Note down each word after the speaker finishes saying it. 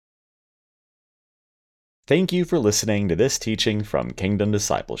Thank you for listening to this teaching from Kingdom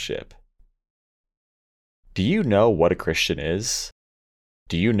Discipleship. Do you know what a Christian is?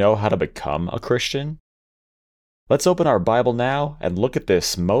 Do you know how to become a Christian? Let's open our Bible now and look at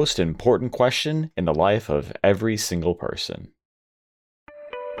this most important question in the life of every single person.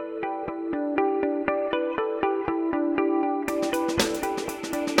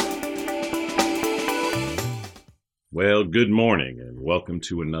 Well, good morning and welcome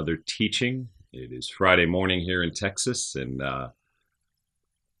to another teaching. It is Friday morning here in Texas, and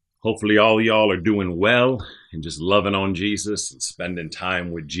hopefully all y'all are doing well and just loving on Jesus and spending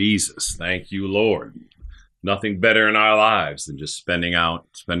time with Jesus. Thank you, Lord. Nothing better in our lives than just spending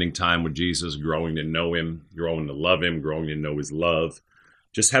time with Jesus, growing to know Him, growing to love Him, growing to know His love.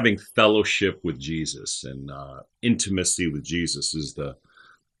 Just having fellowship with Jesus and intimacy with Jesus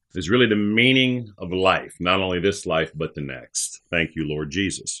is really the meaning of life, not only this life, but the next. Thank you, Lord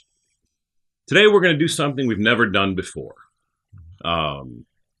Jesus. Today, we're going to do something we've never done before. At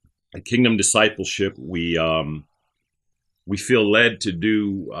Kingdom Discipleship, we feel led to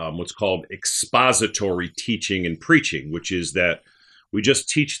do what's called expository teaching and preaching, which is that we just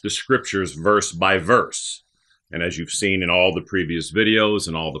teach the scriptures verse by verse. And as you've seen in all the previous videos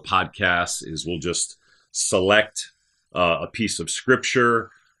and all the podcasts, is we'll just select a piece of scripture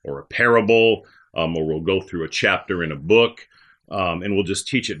or a parable, or we'll go through a chapter in a book, and we'll just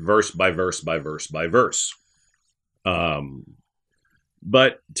teach it verse by verse by verse by verse.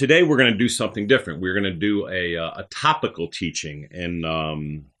 But today we're going to do something different. We're going to do a topical teaching,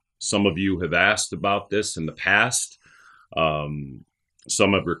 and some of you have asked about this in the past. Some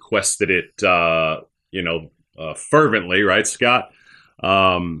have requested it, fervently, right, Scott?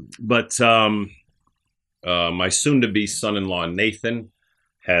 But my soon-to-be son-in-law Nathan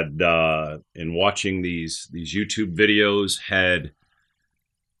had, in watching these YouTube videos, had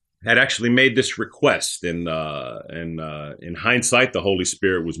actually made this request. And in hindsight, the Holy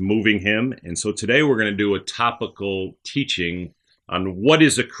Spirit was moving him. And so today we're going to do a topical teaching on what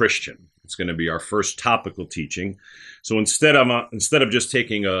is a Christian. It's going to be our first topical teaching. So instead of just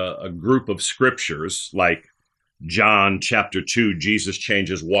taking a group of scriptures like John chapter 2, Jesus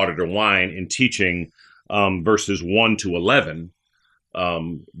changes water to wine, and teaching verses 1 to 11,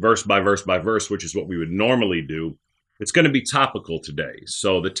 verse by verse by verse, which is what we would normally do. It's going to be topical today.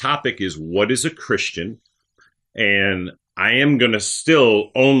 So the topic is, what is a Christian? And I am going to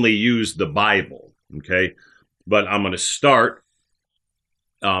still only use the Bible, okay? But I'm going to start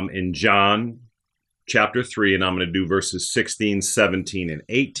in John chapter 3, and I'm going to do verses 16, 17, and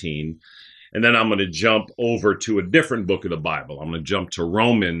 18. And then I'm going to jump over to a different book of the Bible. I'm going to jump to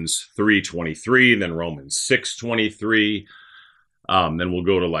Romans 3:23, then Romans 6:23. Then we'll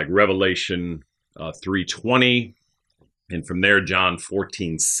go to like Revelation 3:20, and from there John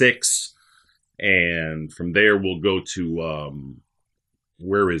 14:6, and from there we'll go to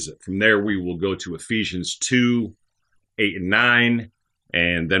From there we will go to Ephesians 2:8 and 9,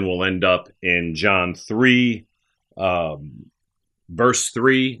 and then we'll end up in John 3, verse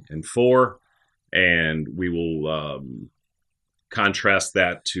 3 and 4, and we will contrast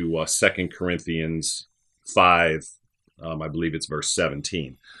that to 2 Corinthians 5. I believe it's verse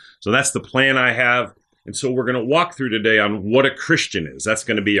 17. So that's the plan I have. And so we're going to walk through today on what a Christian is. That's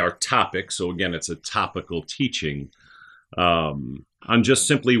going to be our topic. So again, it's a topical teaching on just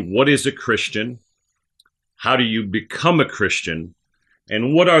simply what is a Christian, how do you become a Christian,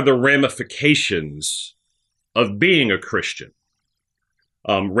 and what are the ramifications of being a Christian.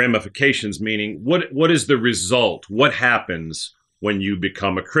 Ramifications meaning what is the result? What happens when you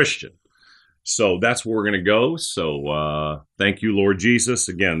become a Christian? So that's where we're going to go. So thank you, Lord Jesus.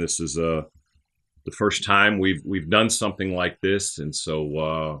 Again, this is the first time we've done something like this, and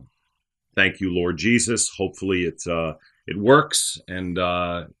so thank you, Lord Jesus. Hopefully it works, and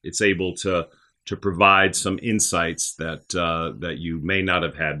it's able to provide some insights that you may not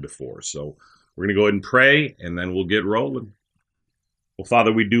have had before. So we're going to go ahead and pray, and then we'll get rolling. Well,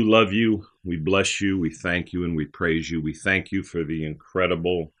 Father, we do love you. We bless you. We thank you, and we praise you. We thank you for the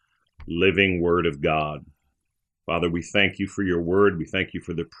incredible living Word of God. Father, we thank you for your Word. We thank you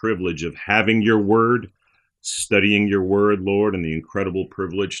for the privilege of having your Word, studying your Word, Lord, and the incredible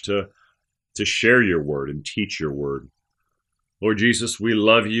privilege to share your Word and teach your Word. Lord Jesus, we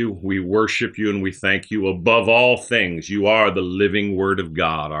love you, we worship you, and we thank you. Above all things, you are the living Word of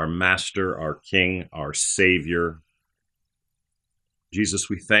God, our Master, our King, our Savior. Jesus,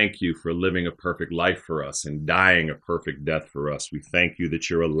 we thank you for living a perfect life for us and dying a perfect death for us. We thank you that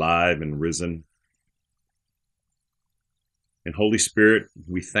you're alive and risen. And Holy Spirit,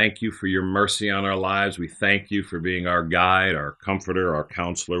 we thank you for your mercy on our lives. We thank you for being our guide, our comforter, our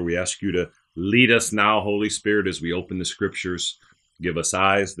counselor. We ask you to Lead us now, Holy Spirit, as we open the scriptures. Give us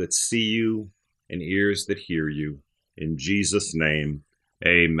eyes that see you and ears that hear you. In Jesus' name,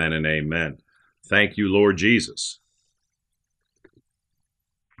 amen and amen. Thank you, Lord Jesus.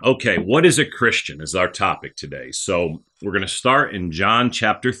 Okay, what is a Christian is our topic today. So we're going to start in John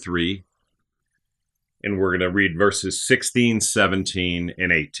chapter 3, and we're going to read verses 16, 17,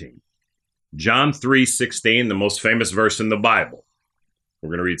 and 18. John 3:16, the most famous verse in the Bible. We're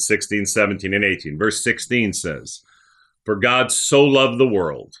going to read 16, 17, and 18. Verse 16 says, "For God so loved the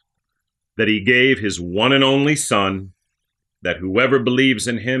world that he gave his one and only Son, that whoever believes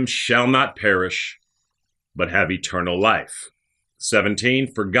in him shall not perish, but have eternal life."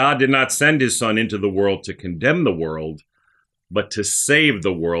 17, "For God did not send his Son into the world to condemn the world, but to save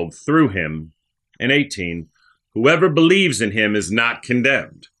the world through him." And 18, "Whoever believes in him is not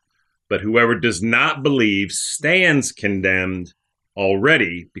condemned, but whoever does not believe stands condemned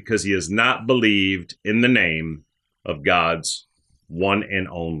already, because he has not believed in the name of God's one and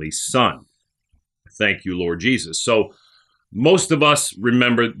only Son." Thank you, Lord Jesus. So most of us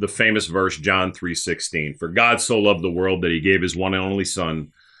remember the famous verse, John 3:16, "For God so loved the world that he gave his one and only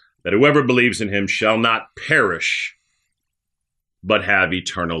Son, that whoever believes in him shall not perish, but have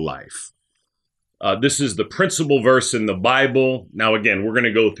eternal life." This is the principal verse in the Bible. Now, again, we're going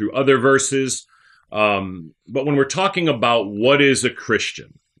to go through other verses. But when we're talking about what is a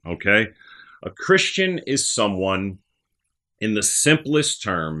Christian, okay, a Christian is someone, in the simplest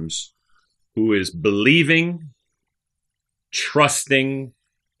terms, who is believing, trusting,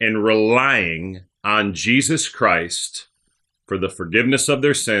 and relying on Jesus Christ for the forgiveness of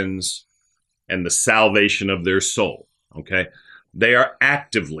their sins and the salvation of their soul, okay? They are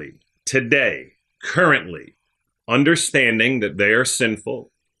actively, today, currently, understanding that they are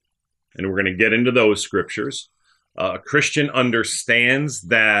sinful, and we're going to get into those scriptures. A Christian understands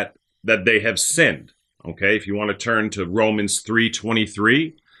that they have sinned, okay? If you want to turn to Romans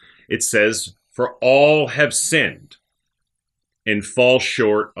 3:23, it says, "For all have sinned and fall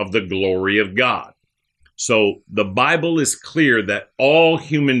short of the glory of God." So the Bible is clear that all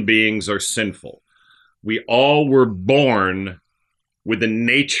human beings are sinful. We all were born with a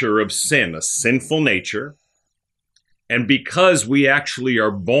nature of sin, a sinful nature. And because we actually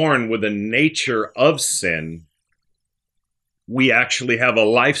are born with a nature of sin, we actually have a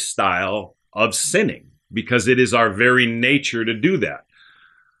lifestyle of sinning, because it is our very nature to do that.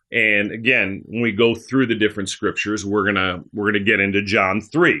 And again, when we go through the different scriptures, we're gonna get into John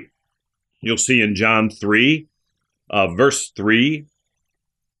 3. You'll see in John 3, verse 3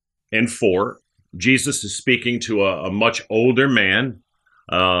 and 4, Jesus is speaking to a much older man,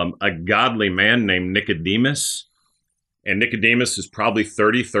 a godly man named Nicodemus. And Nicodemus is probably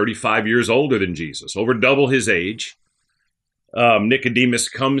 30, 35 years older than Jesus, over double his age. Nicodemus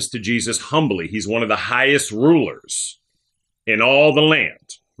comes to Jesus humbly. He's one of the highest rulers in all the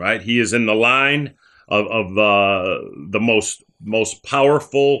land, right? He is in the line of the most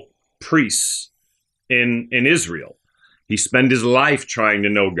powerful priests in Israel. He spent his life trying to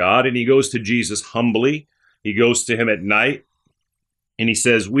know God, and he goes to Jesus humbly. He goes to him at night, and he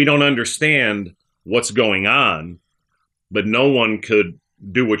says, "We don't understand what's going on, but no one could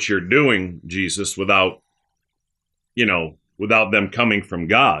do what you're doing, Jesus, without them coming from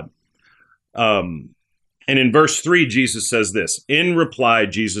God." And in verse 3, Jesus says this, "In reply,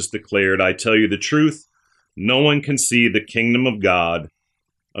 Jesus declared, I tell you the truth, no one can see the kingdom of God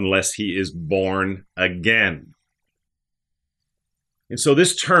unless he is born again." And so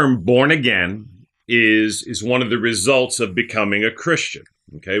this term, born again, is one of the results of becoming a Christian.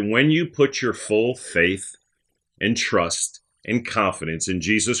 Okay, when you put your full faith and trust and confidence in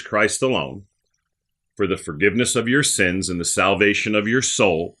Jesus Christ alone for the forgiveness of your sins and the salvation of your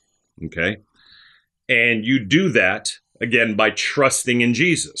soul, okay? And you do that, again, by trusting in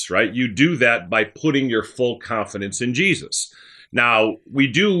Jesus, right? You do that by putting your full confidence in Jesus. Now, we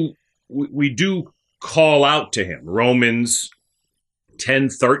do call out to him. Romans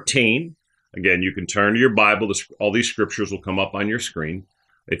 10:13. Again, you can turn to your Bible. All these scriptures will come up on your screen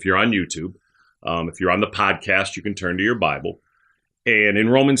if you're on YouTube. If you're on the podcast, you can turn to your Bible. And in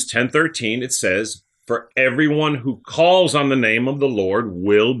Romans 10:13, it says, "For everyone who calls on the name of the Lord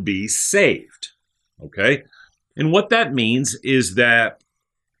will be saved." Okay? And what that means is that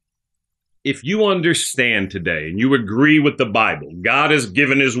if you understand today and you agree with the Bible, God has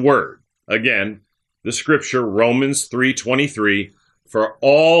given his word. Again, the scripture, Romans 3:23, "For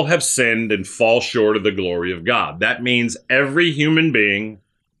all have sinned and fall short of the glory of God." That means every human being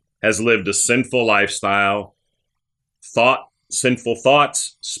has lived a sinful lifestyle, thought sinful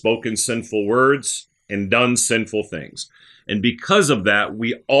thoughts, spoken sinful words, and done sinful things. And because of that,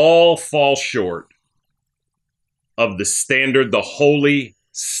 we all fall short of the standard, the holy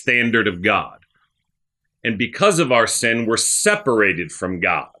standard of God. And because of our sin, we're separated from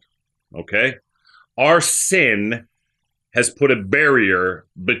God. Okay? Our sin has put a barrier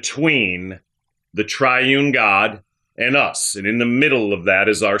between the triune God and us. And in the middle of that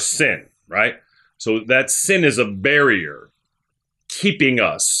is our sin, right? So that sin is a barrier keeping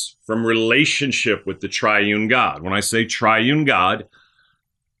us from relationship with the triune God. When I say triune God,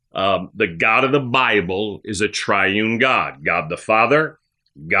 the God of the Bible is a triune God. God the Father,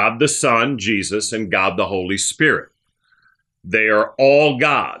 God the Son, Jesus, and God the Holy Spirit. They are all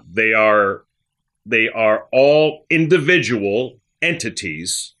God. They are all individual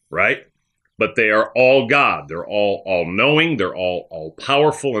entities, right? But they are all God. They're all knowing, they're all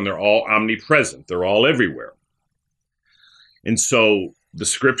powerful, and they're all omnipresent. They're all everywhere. And so the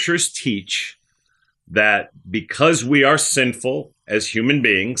scriptures teach that because we are sinful as human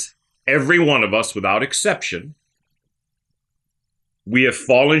beings, every one of us without exception, we have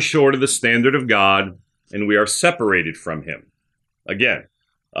fallen short of the standard of God and we are separated from him. Again,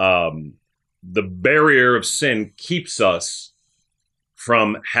 the barrier of sin keeps us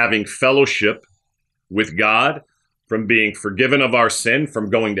from having fellowship with God, from being forgiven of our sin, from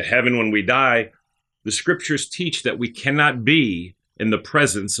going to heaven when we die. The scriptures teach that we cannot be in the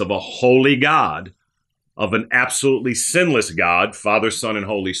presence of a holy God, of an absolutely sinless God, Father, Son, and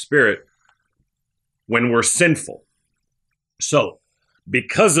Holy Spirit, when we're sinful. So,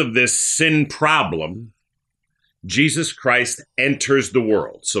 because of this sin problem, Jesus Christ enters the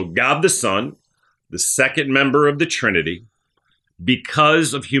world. So God the Son, the second member of the Trinity,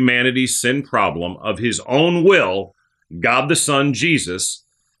 because of humanity's sin problem, of his own will, God the Son, Jesus,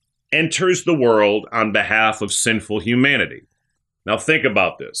 enters the world on behalf of sinful humanity. Now think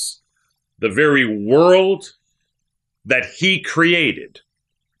about this. The very world that he created,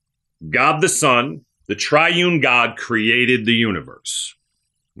 God the Son, the triune God, created the universe.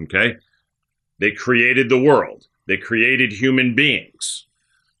 Okay? They created the world. They created human beings.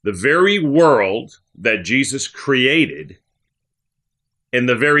 The very world that Jesus created and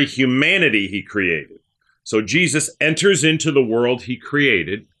the very humanity he created. So Jesus enters into the world he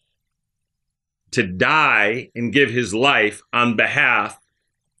created to die and give his life on behalf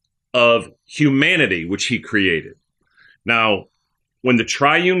of humanity, which he created. Now, when the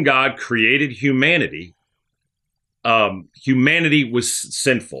triune God created humanity, humanity was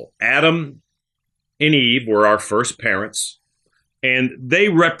sinful. Adam and Eve were our first parents, and they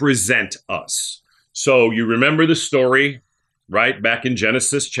represent us. So you remember the story, right, back in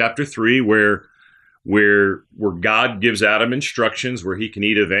Genesis chapter 3, where God gives Adam instructions where he can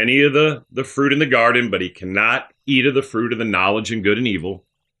eat of any of the fruit in the garden, but he cannot eat of the fruit of the knowledge of good and evil.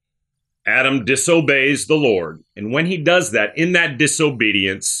 Adam disobeys the Lord. And when he does that, in that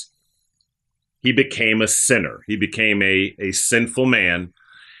disobedience, he became a sinner. He became a sinful man.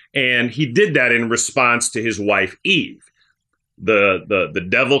 And he did that in response to his wife, Eve. The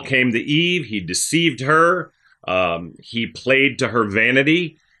devil came to Eve. He deceived her. He played to her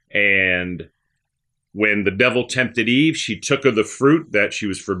vanity. And when the devil tempted Eve, she took of the fruit that she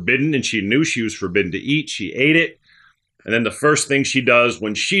was forbidden, and she knew she was forbidden to eat. She ate it. And then the first thing she does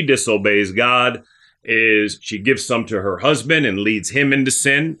when she disobeys God is she gives some to her husband and leads him into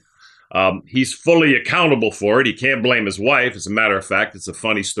sin. He's fully accountable for it. He can't blame his wife. As a matter of fact, it's a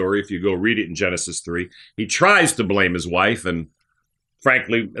funny story if you go read it in Genesis 3. He tries to blame his wife, and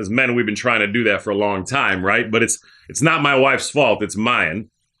frankly, as men, we've been trying to do that for a long time, right? But it's not my wife's fault. It's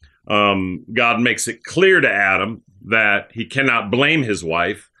mine. God makes it clear to Adam that he cannot blame his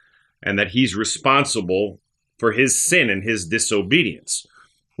wife and that he's responsible for his sin and his disobedience.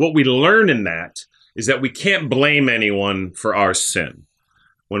 What we learn in that is that we can't blame anyone for our sin.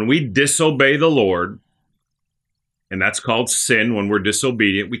 When we disobey the Lord, and that's called sin when we're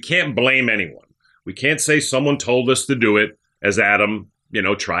disobedient, we can't blame anyone. We can't say someone told us to do it, as Adam,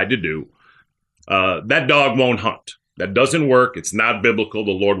 tried to do. That dog won't hunt. That doesn't work. It's not biblical.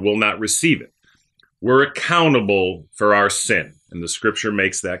 The Lord will not receive it. We're accountable for our sin, and the scripture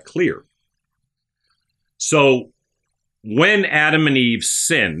makes that clear. So when Adam and Eve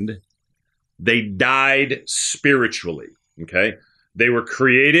sinned, they died spiritually, okay? They were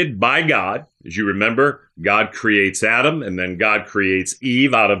created by God. As you remember, God creates Adam, and then God creates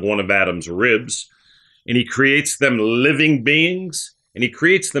Eve out of one of Adam's ribs. And he creates them living beings, and he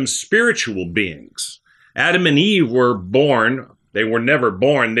creates them spiritual beings. Adam and Eve were born. They were never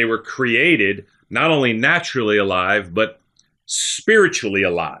born. They were created not only naturally alive, but spiritually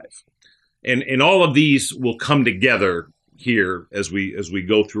alive. And all of these will come together here as we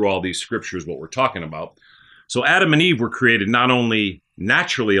go through all these scriptures, what we're talking about. So Adam and Eve were created not only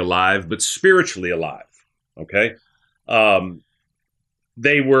naturally alive, but spiritually alive. Okay?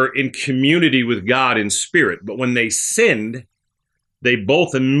 They were in community with God in spirit. But when they sinned, they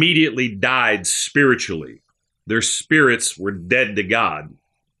both immediately died spiritually. Their spirits were dead to God.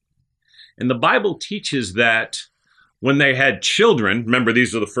 And the Bible teaches that when they had children, remember,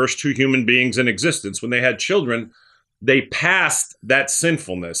 these are the first two human beings in existence. When they had children, they passed that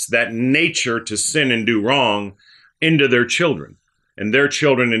sinfulness, that nature to sin and do wrong, into their children, and their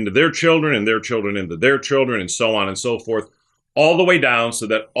children into their children, and their children into their children, and so on and so forth, all the way down so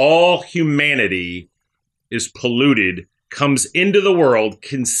that all humanity is polluted, comes into the world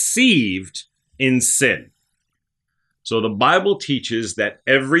conceived in sin. So the Bible teaches that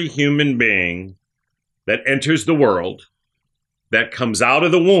every human being that enters the world, that comes out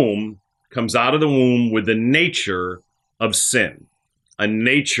of the womb with the nature of sin, a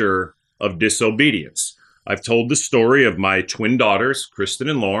nature of disobedience. I've told the story of my twin daughters, Kristen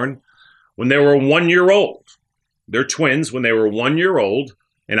and Lauren, when they were 1 year old. They're twins when they were 1 year old.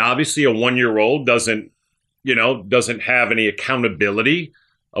 And obviously a 1 year old doesn't have any accountability.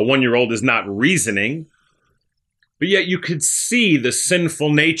 A 1 year old is not reasoning. But yet you could see the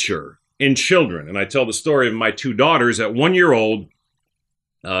sinful nature in children. And I tell the story of my two daughters at 1 year old,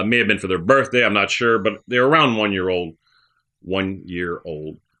 may have been for their birthday, I'm not sure, but they're around 1 year old. 1 year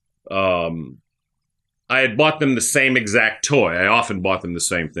old. I had bought them the same exact toy. I often bought them the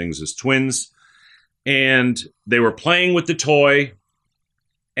same things as twins. And they were playing with the toy.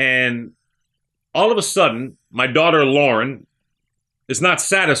 And all of a sudden, my daughter Lauren is not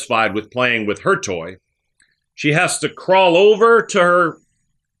satisfied with playing with her toy. She has to crawl over to her,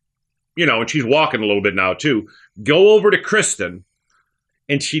 and she's walking a little bit now too, go over to Kristen,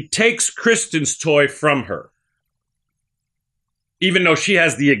 and she takes Kristen's toy from her. Even though she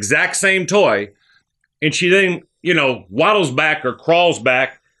has the exact same toy, and she then, waddles back or crawls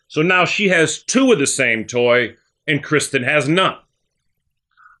back. So now she has two of the same toy, and Kristen has none.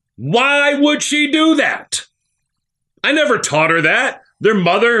 Why would she do that? I never taught her that. Their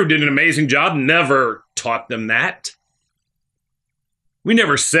mother, who did an amazing job, never taught them that. We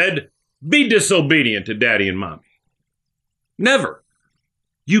never said, be disobedient to daddy and mommy. Never.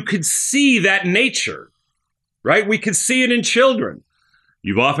 You could see that nature, right? We could see it in children.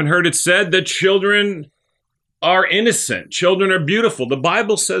 You've often heard it said that children are innocent. Children are beautiful. The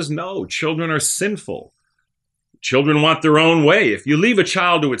Bible says no, children are sinful. Children want their own way. If you leave a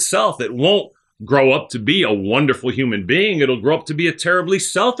child to itself, it won't grow up to be a wonderful human being. It'll grow up to be a terribly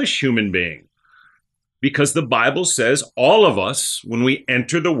selfish human being. Because the Bible says all of us, when we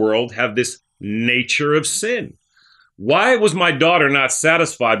enter the world, have this nature of sin. Why was my daughter not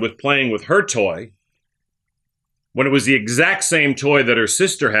satisfied with playing with her toy when it was the exact same toy that her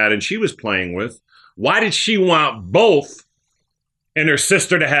sister had and she was playing with? Why did she want both and her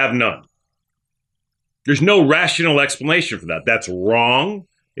sister to have none? There's no rational explanation for that. That's wrong.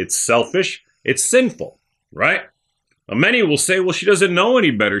 It's selfish. It's sinful, right? Now, many will say, well, she doesn't know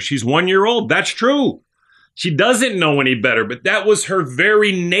any better. She's 1 year old. That's true. She doesn't know any better, but that was her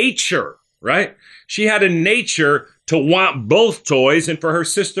very nature, right? She had a nature to want both toys and for her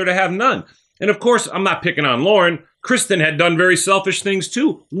sister to have none. And of course, I'm not picking on Lauren. Kristen had done very selfish things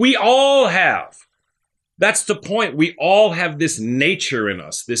too. We all have. That's the point. We all have this nature in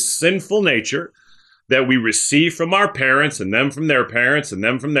us, this sinful nature that we receive from our parents and them from their parents and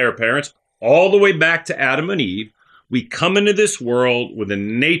them from their parents, all the way back to Adam and Eve. We come into this world with a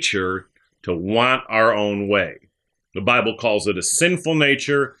nature to want our own way. The Bible calls it a sinful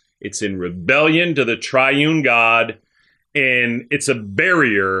nature. It's in rebellion to the triune God, and it's a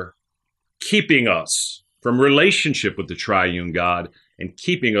barrier keeping us from relationship with the triune God and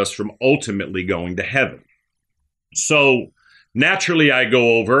keeping us from ultimately going to heaven. So naturally, I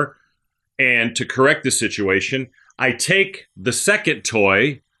go over, and to correct the situation, I take the second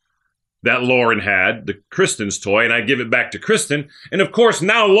toy that Lauren had, the Kristen's toy, and I give it back to Kristen. And of course,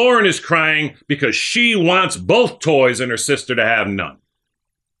 now Lauren is crying because she wants both toys and her sister to have none.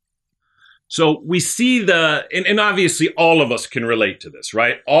 So we see and obviously all of us can relate to this,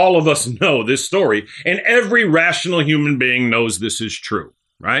 right? All of us know this story, and every rational human being knows this is true,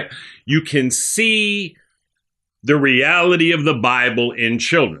 right? You can see the reality of the Bible in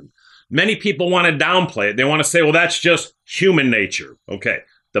children. Many people want to downplay it. They want to say, well, that's just human nature. Okay.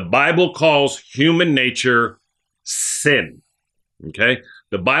 The Bible calls human nature sin. Okay.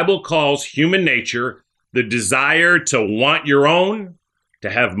 The Bible calls human nature the desire to want your own, to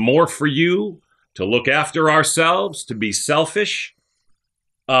have more for you, to look after ourselves, to be selfish.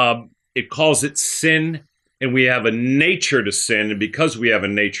 It calls it sin, and we have a nature to sin. And because we have a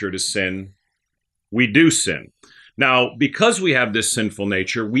nature to sin, we do sin. Now, because we have this sinful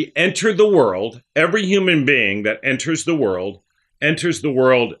nature, we enter the world. Every human being that enters the world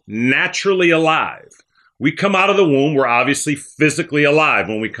naturally alive. We come out of the womb, we're obviously physically alive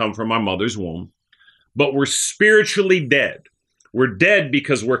when we come from our mother's womb, but we're spiritually dead. We're dead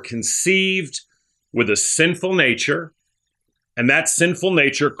because we're conceived with a sinful nature, and that sinful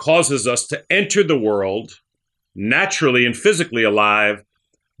nature causes us to enter the world naturally and physically alive,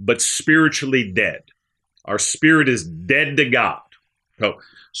 but spiritually dead. Our spirit is dead to God.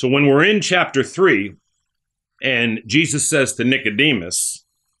 So when we're in chapter 3, and Jesus says to Nicodemus,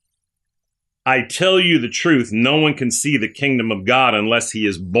 I tell you the truth, no one can see the kingdom of God unless he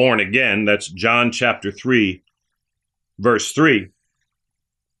is born again. That's John chapter 3, verse 3.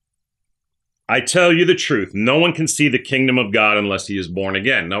 I tell you the truth, no one can see the kingdom of God unless he is born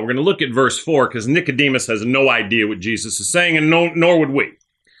again. Now we're going to look at verse 4 because Nicodemus has no idea what Jesus is saying, and nor would we.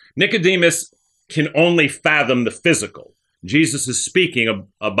 Nicodemus can only fathom the physical. Jesus is speaking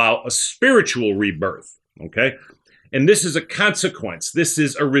about a spiritual rebirth, okay? And this is a consequence. This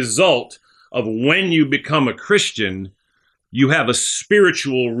is a result of when you become a Christian, you have a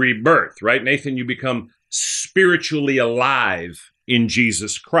spiritual rebirth, right? Nathan, you become spiritually alive in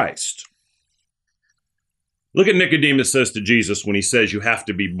Jesus Christ. Look at Nicodemus says to Jesus when he says you have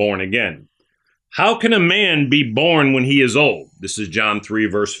to be born again. How can a man be born when he is old? This is John 3,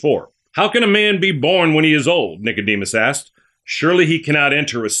 verse 4. How can a man be born when he is old? Nicodemus asked. Surely he cannot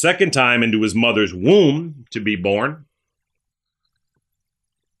enter a second time into his mother's womb to be born.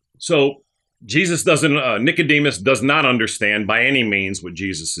 So Nicodemus does not understand by any means what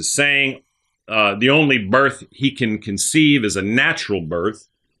Jesus is saying. The only birth he can conceive is a natural birth.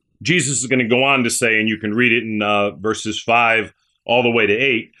 Jesus is going to go on to say, and you can read it in verses 5 all the way to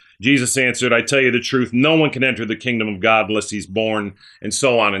 8, Jesus answered, I tell you the truth, no one can enter the kingdom of God unless he's born, and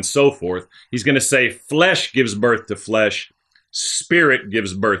so on and so forth. He's going to say, flesh gives birth to flesh, spirit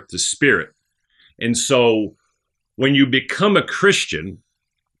gives birth to spirit. And so when you become a Christian,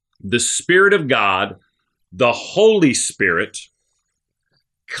 the Spirit of God, the Holy Spirit,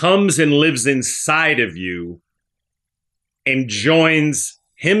 comes and lives inside of you and joins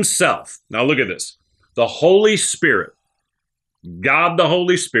himself. Now look at this. The Holy Spirit, God the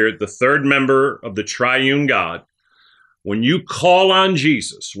Holy Spirit, the third member of the triune God, when you call on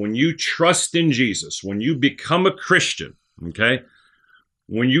Jesus, when you trust in Jesus, when you become a Christian, okay,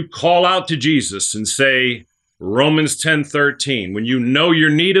 when you call out to Jesus and say, Romans 10:13, when you know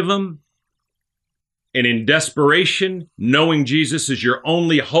your need of him, and in desperation, knowing Jesus is your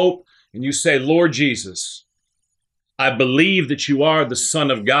only hope, and you say, Lord Jesus, I believe that you are the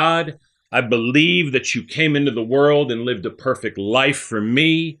Son of God. I believe that you came into the world and lived a perfect life for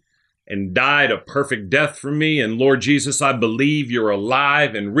me and died a perfect death for me. And Lord Jesus, I believe you're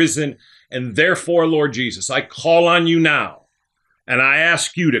alive and risen. And therefore, Lord Jesus, I call on you now. And I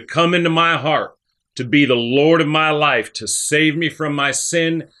ask you to come into my heart, to be the Lord of my life, to save me from my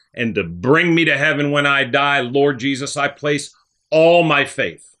sin and to bring me to heaven when I die. Lord Jesus, I place all my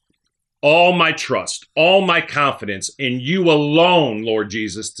faith, all my trust, all my confidence in you alone, Lord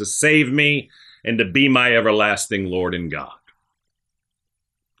Jesus, to save me and to be my everlasting Lord and God.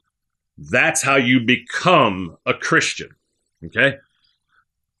 That's how you become a Christian, okay?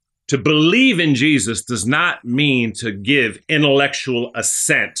 To believe in Jesus does not mean to give intellectual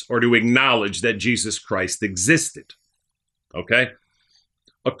assent or to acknowledge that Jesus Christ existed, okay?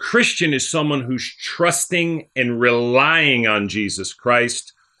 A Christian is someone who's trusting and relying on Jesus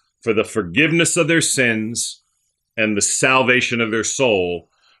Christ for the forgiveness of their sins and the salvation of their soul,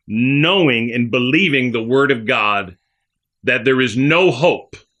 knowing and believing the word of God that there is no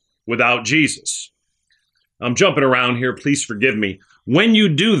hope without Jesus. I'm jumping around here, please forgive me. When you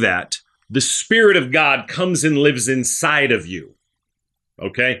do that, the Spirit of God comes and lives inside of you,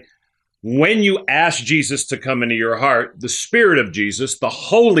 okay? When you ask Jesus to come into your heart, the Spirit of Jesus, the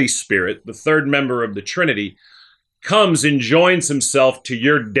Holy Spirit, the third member of the Trinity, comes and joins himself to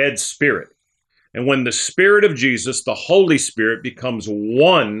your dead spirit. And when the Spirit of Jesus, the Holy Spirit, becomes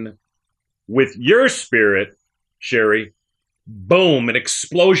one with your spirit, Sherry, boom, an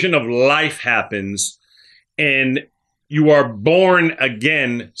explosion of life happens, and you are born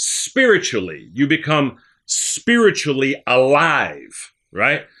again spiritually. You become spiritually alive,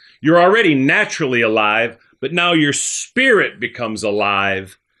 right? You're already naturally alive, but now your spirit becomes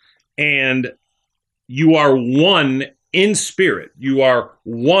alive, and you are one in spirit. You are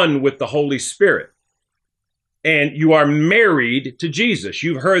one with the Holy Spirit. And you are married to Jesus.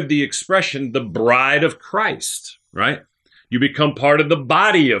 You've heard the expression, the bride of Christ, right? You become part of the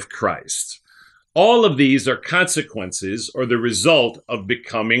body of Christ. All of these are consequences or the result of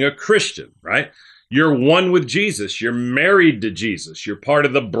becoming a Christian, right? You're one with Jesus. You're married to Jesus. You're part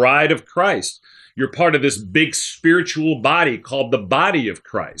of the bride of Christ. You're part of this big spiritual body called the body of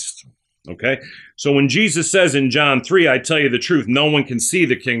Christ. Okay? So when Jesus says in John 3, I tell you the truth, no one can see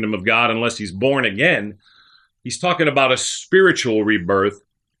the kingdom of God unless he's born again, he's talking about a spiritual rebirth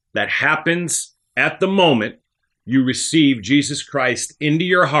that happens at the moment you receive Jesus Christ into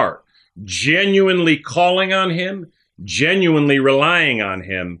your heart, genuinely calling on him, genuinely relying on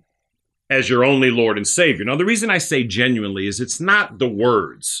him as your only Lord and Savior. Now, the reason I say genuinely is it's not the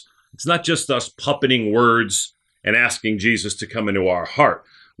words. It's not just us puppeting words and asking Jesus to come into our heart.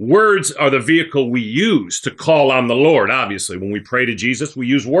 Words are the vehicle we use to call on the Lord, obviously. When we pray to Jesus, we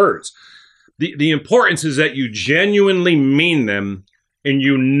use words. The importance is that you genuinely mean them and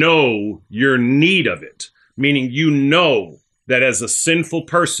you know your need of it, meaning you know that as a sinful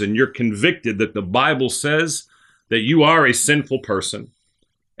person, you're convicted that the Bible says that you are a sinful person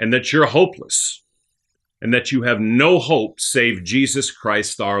and that you're hopeless and that you have no hope save Jesus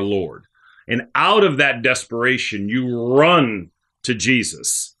Christ our Lord. And out of that desperation, you run to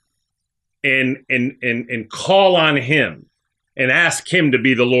Jesus and call on him and ask him to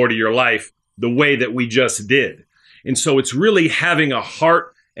be the Lord of your life the way that we just did. And so it's really having a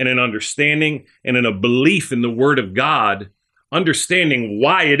heart and an understanding and a belief in the Word of God, understanding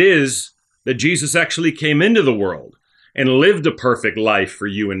why it is that Jesus actually came into the world and lived a perfect life for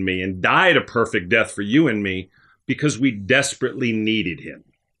you and me and died a perfect death for you and me because we desperately needed him.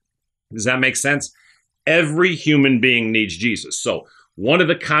 Does that make sense? Every human being needs Jesus. So one of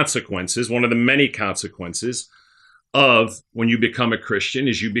the consequences, one of the many consequences of when you become a Christian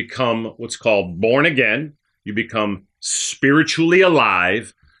is you become what's called born again. You become spiritually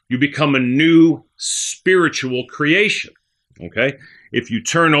alive. You become a new spiritual creation. Okay? If you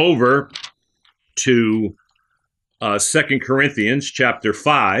turn over to 2 Corinthians chapter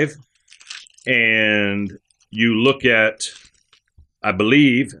 5, and you look at, I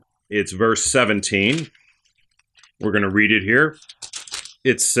believe it's verse 17. We're going to read it here.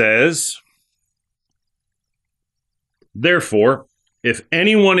 It says, therefore, if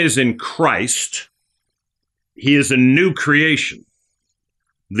anyone is in Christ, he is a new creation.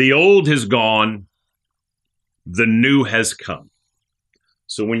 The old has gone, the new has come.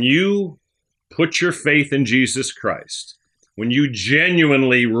 So when you put your faith in Jesus Christ, when you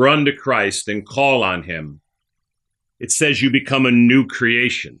genuinely run to Christ and call on him, it says you become a new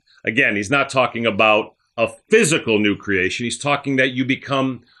creation. Again, he's not talking about a physical new creation. He's talking that you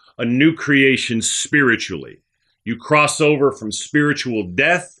become a new creation spiritually. You cross over from spiritual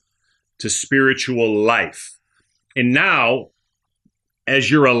death to spiritual life. And now,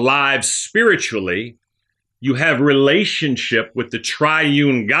 as you're alive spiritually, you have relationship with the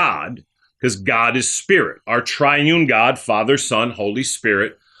triune God, because God is spirit. Our triune God, Father, Son, Holy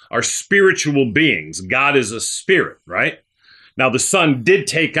Spirit, are spiritual beings. God is a spirit, right? Now, the Son did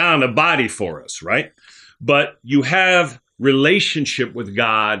take on a body for us, right? But you have relationship with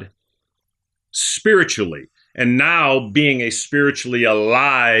God spiritually. And now, being a spiritually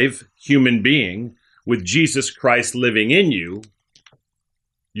alive human being with Jesus Christ living in you,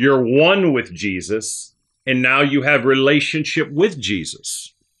 you're one with Jesus, and now you have relationship with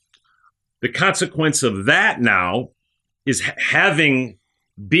Jesus. The consequence of that now is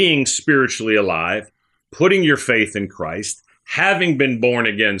being spiritually alive, putting your faith in Christ, having been born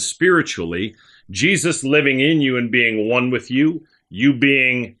again spiritually, Jesus living in you and being one with you, you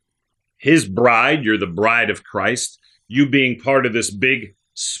being his bride, you're the bride of Christ, you being part of this big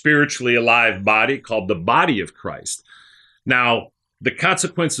spiritually alive body called the body of Christ. Now, the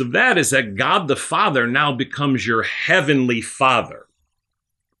consequence of that is that God the Father now becomes your heavenly Father.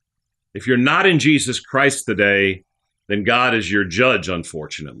 If you're not in Jesus Christ today, then God is your judge,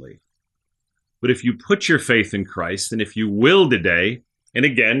 unfortunately. But if you put your faith in Christ, and if you will today, and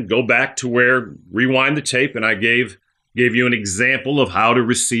again, go back to rewind the tape, and I gave you an example of how to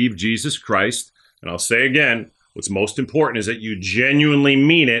receive Jesus Christ. And I'll say again, what's most important is that you genuinely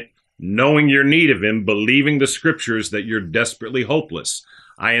mean it, knowing your need of him, believing the scriptures that you're desperately hopeless.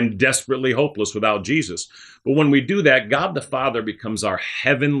 I am desperately hopeless without Jesus. But when we do that, God the Father becomes our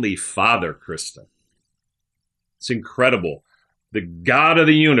heavenly Father, Krista. It's incredible. The God of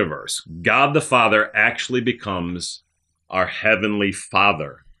the universe, God the Father, actually becomes our heavenly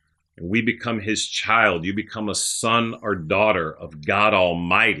Father. And we become his child. You become a son or daughter of God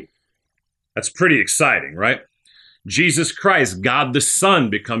Almighty. That's pretty exciting, right? Jesus Christ, God the Son,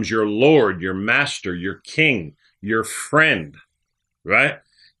 becomes your Lord, your Master, your King, your friend, right?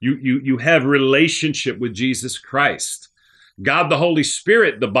 You have relationship with Jesus Christ. God the Holy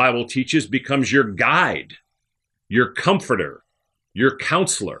Spirit, the Bible teaches, becomes your guide, your comforter, your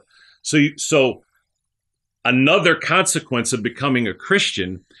counselor. So Another consequence of becoming a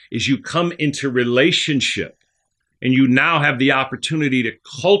Christian is you come into relationship, and you now have the opportunity to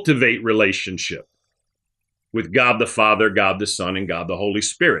cultivate relationship with God the Father, God the Son, and God the Holy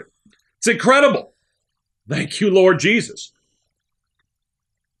Spirit. It's incredible. Thank you, Lord Jesus.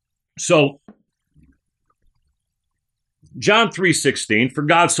 So, John 3:16, for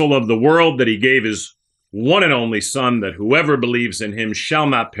God so loved the world that he gave his one and only Son, that whoever believes in him shall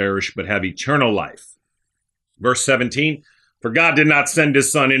not perish, but have eternal life. Verse 17, for God did not send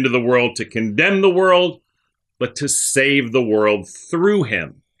his Son into the world to condemn the world, but to save the world through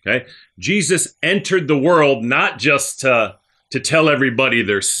him. Okay? Jesus entered the world not just to tell everybody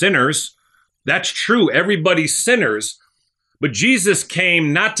they're sinners. That's true. Everybody's sinners. But Jesus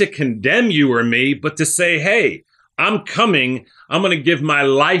came not to condemn you or me, but to say, hey, I'm coming. I'm going to give my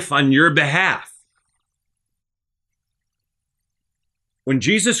life on your behalf. When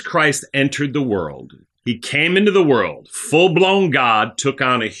Jesus Christ entered the world, he came into the world, full-blown God, took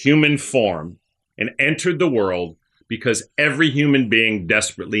on a human form, and entered the world because every human being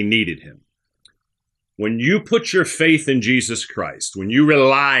desperately needed him. When you put your faith in Jesus Christ, when you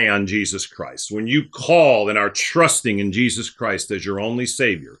rely on Jesus Christ, when you call and are trusting in Jesus Christ as your only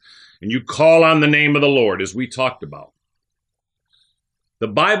Savior, and you call on the name of the Lord, as we talked about, the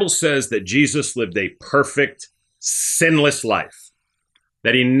Bible says that Jesus lived a perfect, sinless life,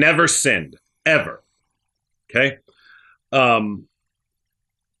 that he never sinned, ever. Okay?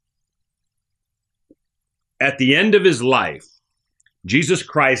 At the end of his life, Jesus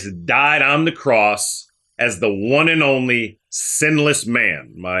Christ died on the cross as the one and only sinless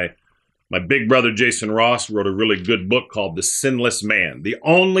man. My big brother Jason Ross wrote a really good book called The Sinless Man. The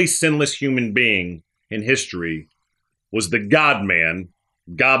only sinless human being in history was the God-man,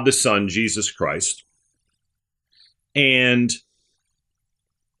 God the Son, Jesus Christ. And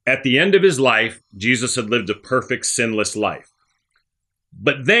at the end of his life, Jesus had lived a perfect, sinless life.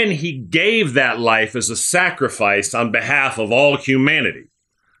 But then he gave that life as a sacrifice on behalf of all humanity,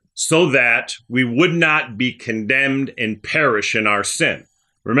 so that we would not be condemned and perish in our sin.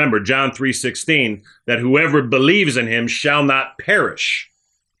 Remember, John 3:16, that whoever believes in him shall not perish,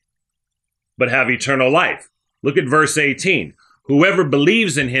 but have eternal life. Look at verse 18. Whoever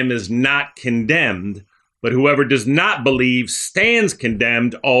believes in him is not condemned, but whoever does not believe stands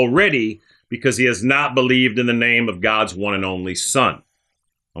condemned already, because he has not believed in the name of God's one and only Son.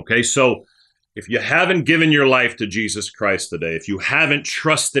 Okay, so if you haven't given your life to Jesus Christ today, if you haven't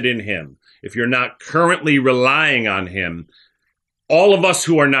trusted in him, if you're not currently relying on him, all of us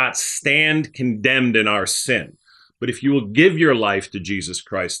who are not stand condemned in our sin. But if you will give your life to Jesus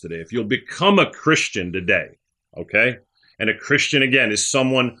Christ today, if you'll become a Christian today, okay? And a Christian, again, is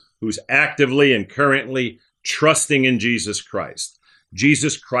someone who's actively and currently trusting in Jesus Christ.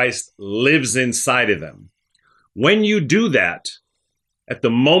 Jesus Christ lives inside of them. When you do that, at the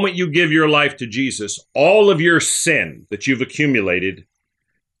moment you give your life to Jesus, all of your sin that you've accumulated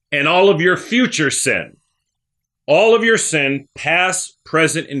and all of your future sin, past,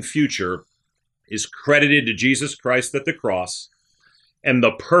 present, and future, is credited to Jesus Christ at the cross. And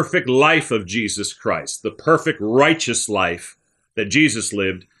the perfect life of Jesus Christ, the perfect righteous life that Jesus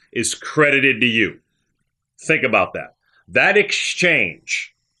lived, is credited to you. Think about that. That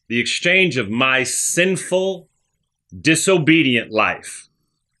exchange, the exchange of my sinful, disobedient life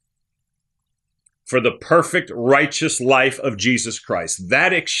for the perfect righteous life of Jesus Christ,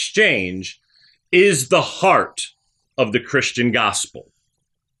 that exchange is the heart of the Christian gospel.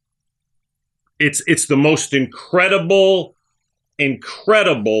 It's the most incredible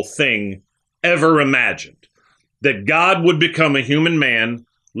thing ever imagined. That God would become a human man,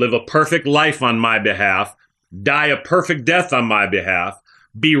 live a perfect life on my behalf, die a perfect death on my behalf,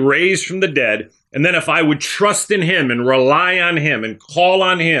 be raised from the dead, and then if I would trust in him and rely on him and call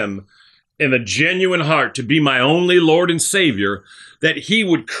on him in a genuine heart to be my only Lord and Savior, that he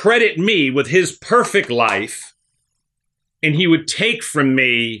would credit me with his perfect life, and he would take from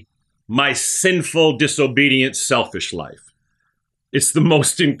me my sinful, disobedient, selfish life. It's the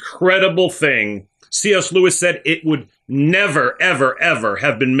most incredible thing. C.S. Lewis said it would never, ever, ever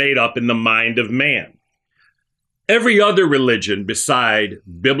have been made up in the mind of man. Every other religion beside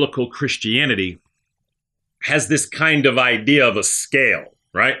biblical Christianity has this kind of idea of a scale,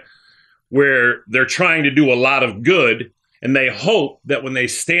 right? Where they're trying to do a lot of good, and they hope that when they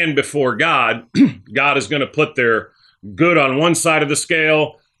stand before God, God is going to put their good on one side of the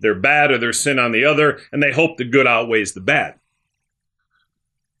scale, their bad or their sin on the other, and they hope the good outweighs the bad.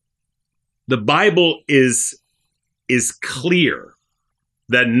 The Bible is clear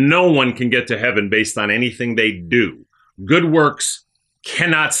that no one can get to heaven based on anything they do. Good works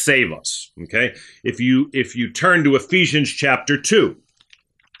cannot save us. Okay? If you turn to Ephesians chapter 2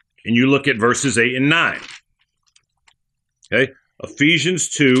 and you look at verses 8 and 9. Okay? Ephesians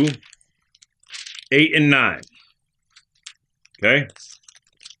 2, 8 and 9. Okay?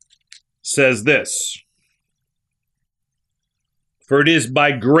 Says this. For it is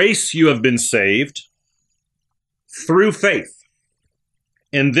by grace you have been saved through faith.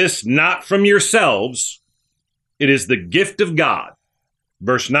 And this not from yourselves, it is the gift of God.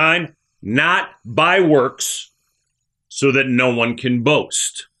 Verse 9, not by works, so that no one can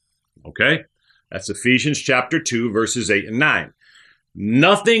boast. Okay? That's Ephesians chapter 2, verses 8 and 9.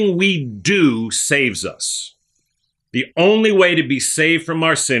 Nothing we do saves us. The only way to be saved from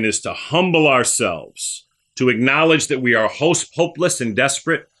our sin is to humble ourselves, to acknowledge that we are hopeless and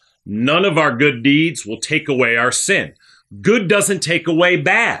desperate. None of our good deeds will take away our sin. Good doesn't take away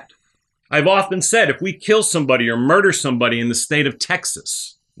bad. I've often said, if we kill somebody or murder somebody in the state of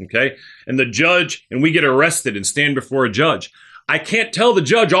Texas, okay, and the judge, and we get arrested and stand before a judge, I can't tell the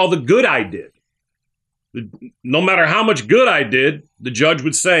judge all the good I did. No matter how much good I did, the judge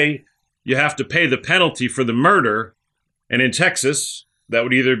would say, you have to pay the penalty for the murder. And in Texas, that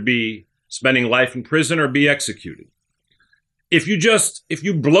would either be spending life in prison or be executed. If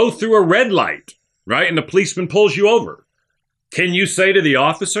you blow through a red light, right, and the policeman pulls you over, can you say to the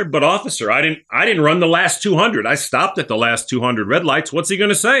officer, but officer, I didn't run the last 200. I stopped at the last 200 red lights. What's he going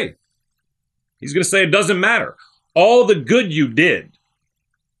to say? He's going to say it doesn't matter. All the good you did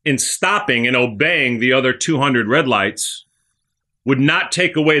in stopping and obeying the other 200 red lights would not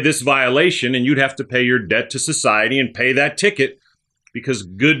take away this violation, and you'd have to pay your debt to society and pay that ticket, because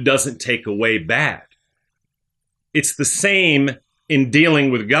good doesn't take away bad. It's the same in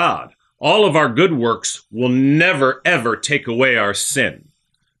dealing with God. All of our good works will never, ever take away our sin.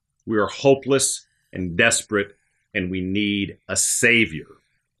 We are hopeless and desperate, and we need a Savior,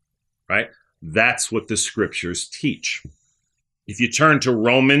 right? That's what the scriptures teach. If you turn to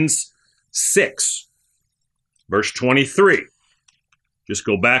Romans 6, verse 23, just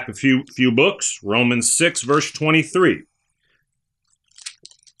go back a few books, Romans 6, verse 23.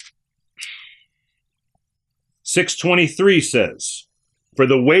 6:23 says, for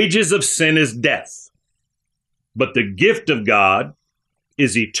the wages of sin is death, but the gift of God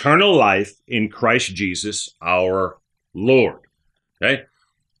is eternal life in Christ Jesus our Lord. Okay?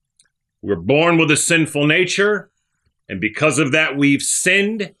 We're born with a sinful nature, and because of that, we've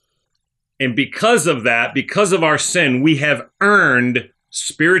sinned. And because of that, because of our sin, we have earned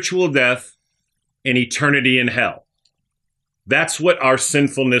spiritual death and eternity in hell. That's what our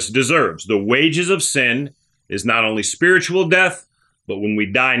sinfulness deserves. The wages of sin is not only spiritual death, but when we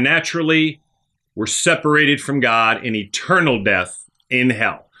die naturally, we're separated from God in eternal death in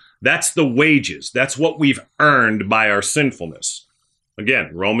hell. That's the wages. That's what we've earned by our sinfulness.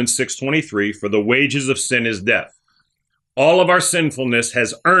 Again, Romans 6:23, for the wages of sin is death. All of our sinfulness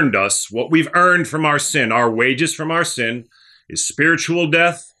has earned us what we've earned from our sin. Our wages from our sin is spiritual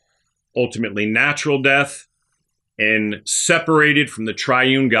death, ultimately natural death, and separated from the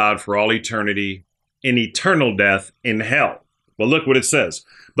triune God for all eternity in eternal death in hell. Well, look what it says.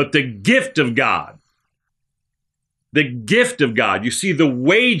 But the gift of God, you see, the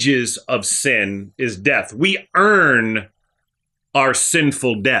wages of sin is death. We earn our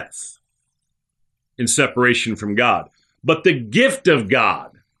sinful death in separation from God. But the gift of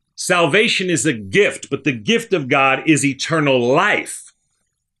God, salvation is a gift, but the gift of God is eternal life.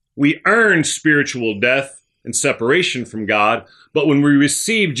 We earn spiritual death and separation from God, but when we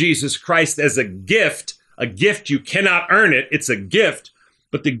receive Jesus Christ as a gift you cannot earn it, it's a gift,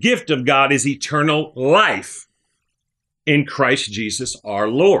 but the gift of God is eternal life in Christ Jesus our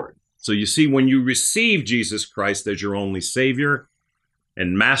Lord. So you see, when you receive Jesus Christ as your only Savior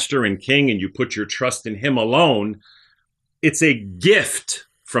and Master and King, and you put your trust in Him alone, it's a gift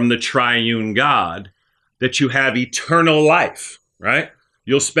from the triune God that you have eternal life, right?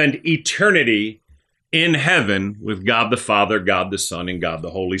 You'll spend eternity in heaven with God the Father, God the Son, and God the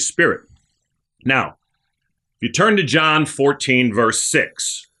Holy Spirit. Now, if you turn to John 14, verse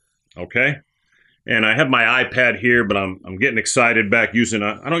 6, okay? And I have my iPad here, but I'm getting excited back using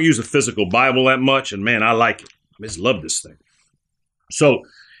I don't use a physical Bible that much, and man, I like it. I just love this thing. So,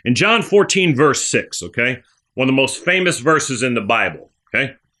 in John 14, verse 6, okay? One of the most famous verses in the Bible,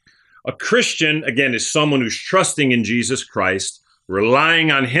 okay? A Christian, again, is someone who's trusting in Jesus Christ,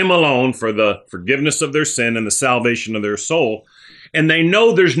 relying on Him alone for the forgiveness of their sin and the salvation of their soul, and they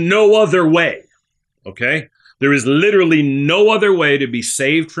know there's no other way, okay? There is literally no other way to be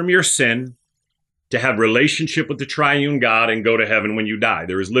saved from your sin, to have relationship with the triune God and go to heaven when you die.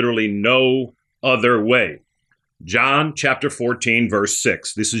 There is literally no other way. John chapter 14, verse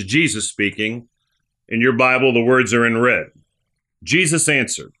 6. This is Jesus speaking. In your Bible, the words are in red. Jesus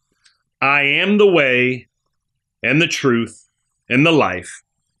answered, I am the way and the truth and the life.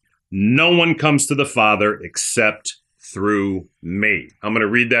 No one comes to the Father except through me. I'm going to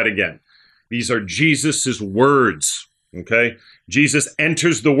read that again. These are Jesus's words, okay? Jesus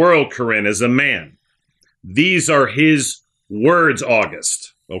enters the world, Corinne, as a man. These are his words,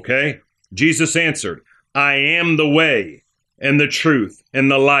 August, okay? Jesus answered, I am the way and the truth and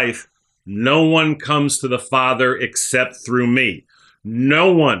the life. No one comes to the Father except through me.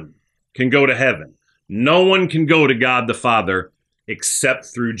 No one can go to heaven. No one can go to God the Father except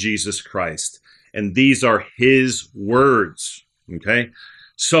through Jesus Christ. And these are his words, okay?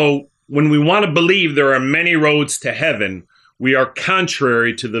 So when we want to believe there are many roads to heaven, we are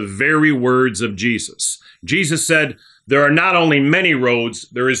contrary to the very words of Jesus. Jesus said, there are not only many roads,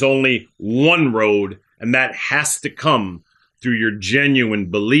 there is only one road, and that has to come through your genuine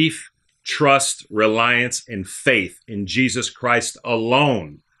belief, trust, reliance, and faith in Jesus Christ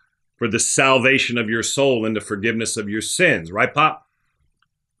alone for the salvation of your soul and the forgiveness of your sins. Right, Pop?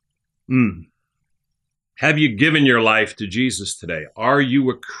 Have you given your life to Jesus today? Are you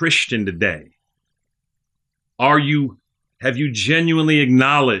a Christian today? Have you genuinely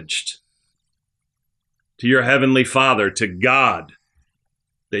acknowledged to your Heavenly Father, to God,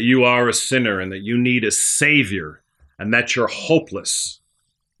 that you are a sinner and that you need a Savior and that you're hopeless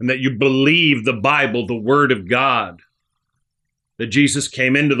and that you believe the Bible, the Word of God, that Jesus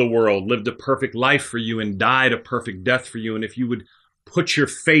came into the world, lived a perfect life for you and died a perfect death for you. And if you would put your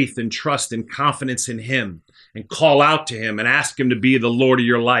faith and trust and confidence in Him and call out to Him and ask Him to be the Lord of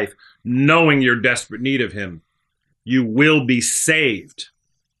your life, knowing your desperate need of Him, you will be saved.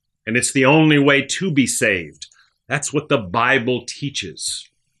 And it's the only way to be saved. That's what the Bible teaches.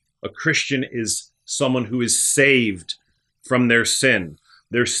 A Christian is someone who is saved from their sin.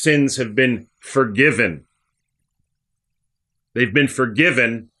 Their sins have been forgiven. They've been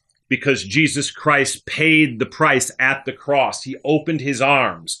forgiven because Jesus Christ paid the price at the cross. He opened his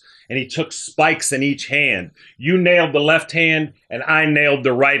arms and he took spikes in each hand. You nailed the left hand and I nailed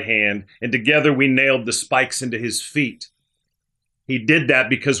the right hand, and together we nailed the spikes into his feet. He did that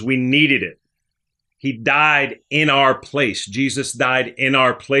because we needed it. He died in our place. Jesus died in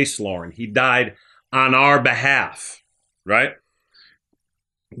our place, Lauren. He died on our behalf, right?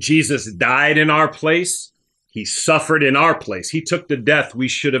 Jesus died in our place. He suffered in our place. He took the death we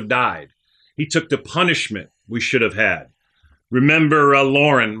should have died. He took the punishment we should have had. Remember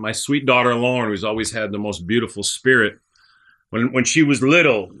Lauren, my sweet daughter Lauren, who's always had the most beautiful spirit. When she was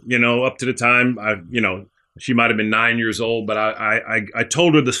little, up to the time, she might have been 9 years old, but I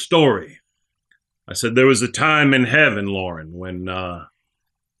told her the story. I said, there was a time in heaven, Lauren, when God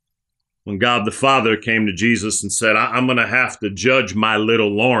the Father came to Jesus and said, I'm going to have to judge my little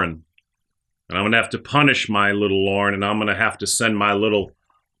Lauren. And I'm going to have to punish my little Lauren, and I'm going to have to send my little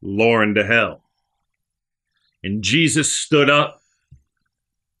Lauren to hell. And Jesus stood up,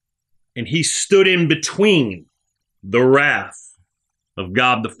 and he stood in between the wrath of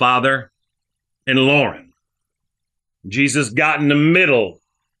God the Father and Lauren. Jesus got in the middle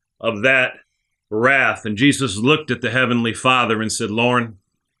of that wrath, and Jesus looked at the Heavenly Father and said, Lauren,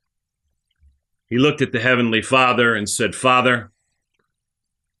 he looked at the Heavenly Father and said, Father,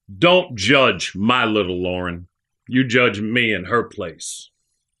 don't judge my little Lauren. You judge me in her place.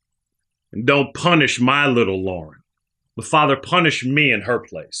 And don't punish my little Lauren. But Father, punish me in her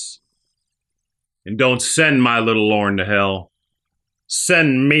place. And don't send my little Lauren to hell.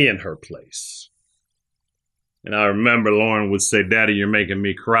 Send me in her place. And I remember Lauren would say, Daddy, you're making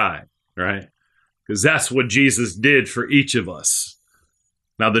me cry, right? Because that's what Jesus did for each of us.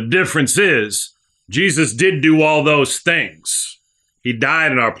 Now, the difference is, Jesus did do all those things. He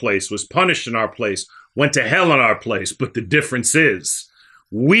died in our place, was punished in our place, went to hell in our place. But the difference is,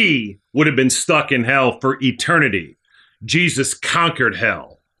 we would have been stuck in hell for eternity. Jesus conquered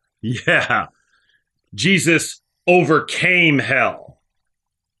hell. Yeah. Jesus overcame hell.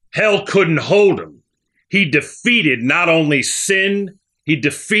 Hell couldn't hold him. He defeated not only sin, he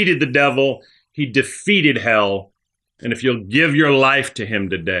defeated the devil, he defeated hell. And if you'll give your life to him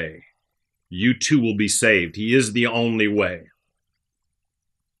today, you too will be saved. He is the only way.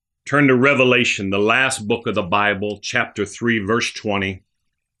 Turn to Revelation, the last book of the Bible, chapter 3, verse 20.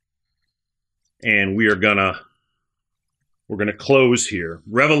 And we're gonna close here.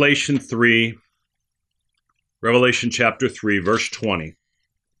 Revelation chapter 3, verse 20.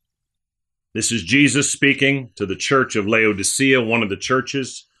 This is Jesus speaking to the church of Laodicea, one of the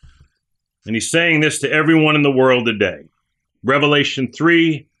churches. And he's saying this to everyone in the world today. Revelation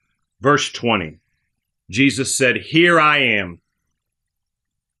 3, verse 20. Jesus said, "Here I am.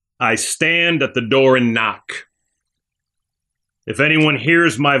 I stand at the door and knock. If anyone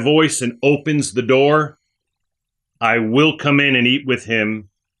hears my voice and opens the door, I will come in and eat with him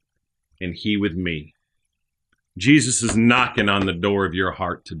and he with me." Jesus is knocking on the door of your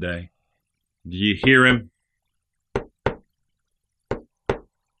heart today. Do you hear him?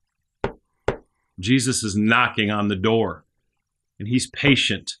 Jesus is knocking on the door, and he's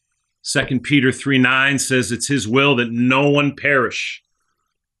patient. 2 Peter 3:9 says it's his will that no one perish.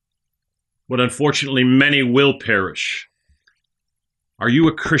 But unfortunately, many will perish. Are you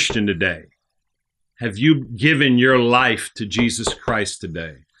a Christian today? Have you given your life to Jesus Christ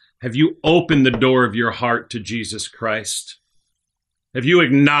today? Have you opened the door of your heart to Jesus Christ? Have you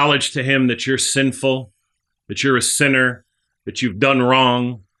acknowledged to him that you're sinful, that you're a sinner, that you've done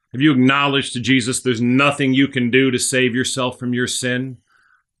wrong? Have you acknowledged to Jesus there's nothing you can do to save yourself from your sin,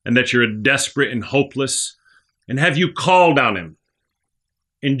 and that you're desperate and hopeless? And have you called on him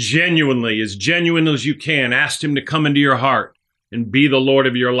and genuinely, as genuine as you can, asked him to come into your heart and be the Lord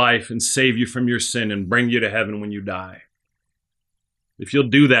of your life and save you from your sin and bring you to heaven when you die? If you'll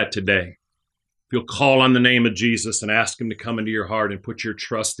do that today, if you'll call on the name of Jesus and ask him to come into your heart and put your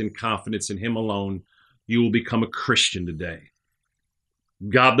trust and confidence in him alone, you will become a Christian today.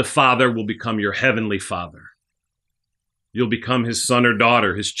 God the Father will become your heavenly Father. You'll become his son or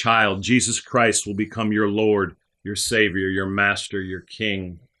daughter, his child. Jesus Christ will become your Lord, your Savior, your Master, your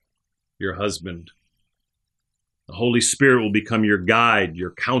King, your husband. The Holy Spirit will become your guide,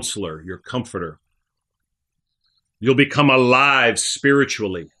 your counselor, your comforter. You'll become alive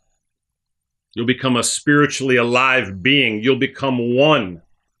spiritually. You'll become a spiritually alive being. You'll become one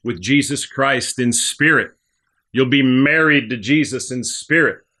with Jesus Christ in spirit. You'll be married to Jesus in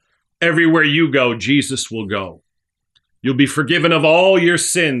spirit. Everywhere you go, Jesus will go. You'll be forgiven of all your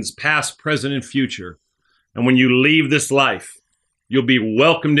sins, past, present, and future. And when you leave this life, you'll be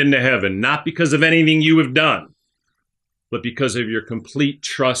welcomed into heaven, not because of anything you have done, but because of your complete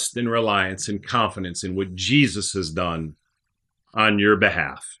trust and reliance and confidence in what Jesus has done on your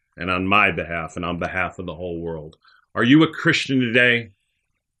behalf and on my behalf and on behalf of the whole world. Are you a Christian today?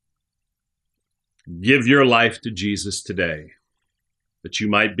 Give your life to Jesus today, that you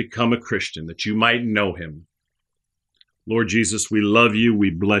might become a Christian, that you might know him. Lord Jesus, we love you,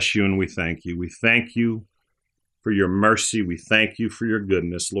 we bless you, and we thank you. We thank you for your mercy. We thank you for your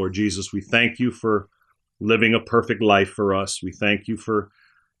goodness. Lord Jesus, we thank you for living a perfect life for us. We thank you for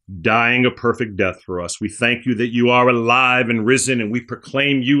dying a perfect death for us. We thank you that you are alive and risen, and we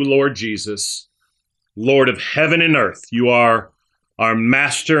proclaim you, Lord Jesus, Lord of heaven and earth. You are our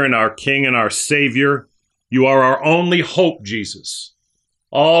Master and our King and our Savior. You are our only hope, Jesus.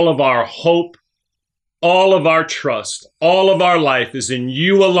 All of our hope, all of our trust, all of our life is in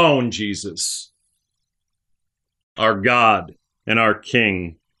you alone, Jesus, our God and our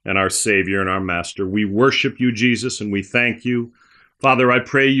King and our Savior and our Master. We worship you, Jesus, and we thank you. Father, I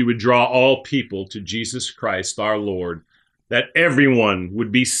pray you would draw all people to Jesus Christ, our Lord, that everyone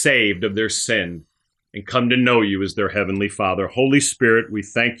would be saved of their sin and come to know you as their heavenly Father. Holy Spirit, we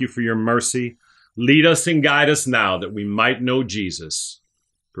thank you for your mercy. Lead us and guide us now that we might know Jesus.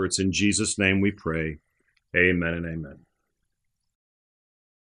 For it's in Jesus' name we pray. Amen and amen.